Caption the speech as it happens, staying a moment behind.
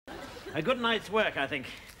A good night's work, I think.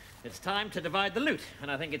 It's time to divide the loot,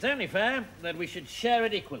 and I think it's only fair that we should share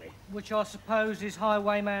it equally. Which I suppose is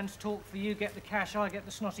highwayman's talk for you get the cash, I get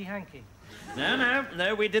the snotty hanky.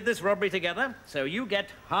 No, we did this robbery together, so you get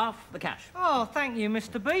half the cash. Oh, thank you,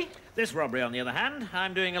 Mr. B. This robbery, on the other hand,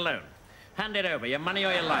 I'm doing alone. Hand it over, your money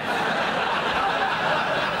or your life.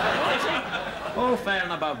 All fair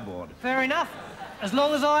and above board. Fair enough. As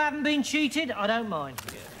long as I haven't been cheated, I don't mind.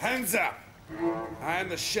 Hands up! I am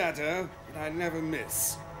the shadow, but I never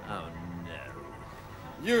miss. Oh, no.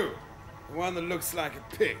 You, the one that looks like a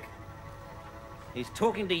pig. He's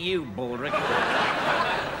talking to you, Baldrick.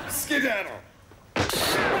 Skedaddle!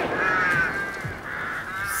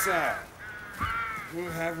 So, who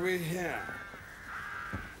have we here?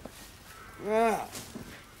 Ah,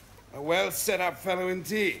 a well-set-up fellow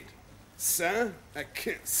indeed. Sir, a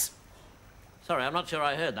kiss. Sorry, I'm not sure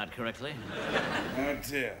I heard that correctly. Oh,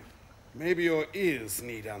 dear. Maybe your ears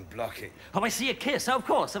need unblocking. Oh, I see a kiss. Oh, of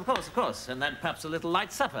course. And then perhaps a little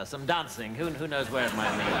light supper, some dancing. Who knows where it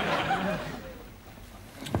might lead.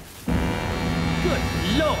 Good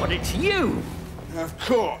Lord, it's you! Of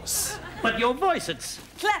course. But your voice, it's...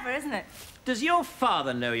 Clever, isn't it? Does your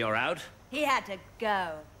father know you're out? He had to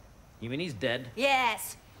go. You mean he's dead?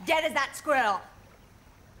 Yes, dead as that squirrel.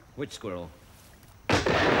 Which squirrel?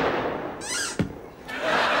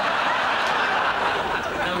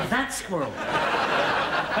 Oh, that squirrel.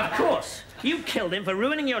 Of course. You killed him for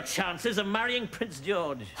ruining your chances of marrying Prince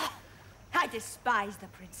George. I despise the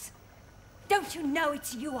prince. Don't you know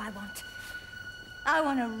it's you I want? I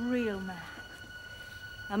want a real man.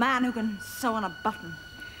 A man who can sew on a button.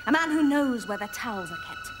 A man who knows where the towels are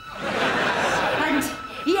kept. And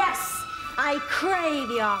yes, I crave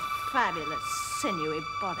your fabulous, sinewy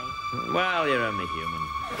body. Well, you're only human.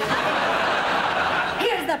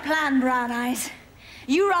 Here's the plan, Brown Eyes.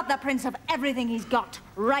 You rob the prince of everything he's got,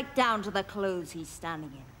 right down to the clothes he's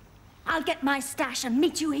standing in. I'll get my stash and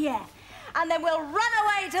meet you here, and then we'll run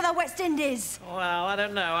away to the West Indies. Well, I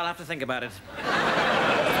don't know. I'll have to think about it.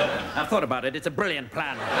 I've thought about it. It's a brilliant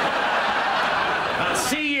plan. I'll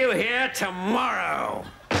see you here tomorrow.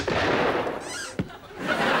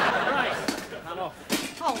 Right, I'm off.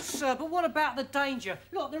 Oh, sir, but what about the danger?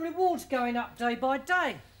 Look, the reward's going up day by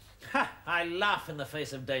day. Ha! I laugh in the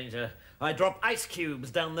face of danger. I drop ice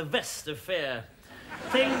cubes down the vest of fear.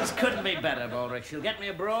 Things couldn't be better, Baldrick. She'll get me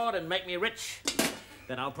abroad and make me rich.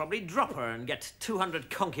 Then I'll probably drop her and get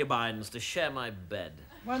 200 concubines to share my bed.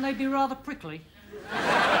 Won't they be rather prickly?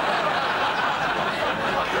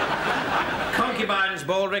 Concubines,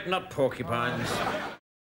 Baldrick, not porcupines.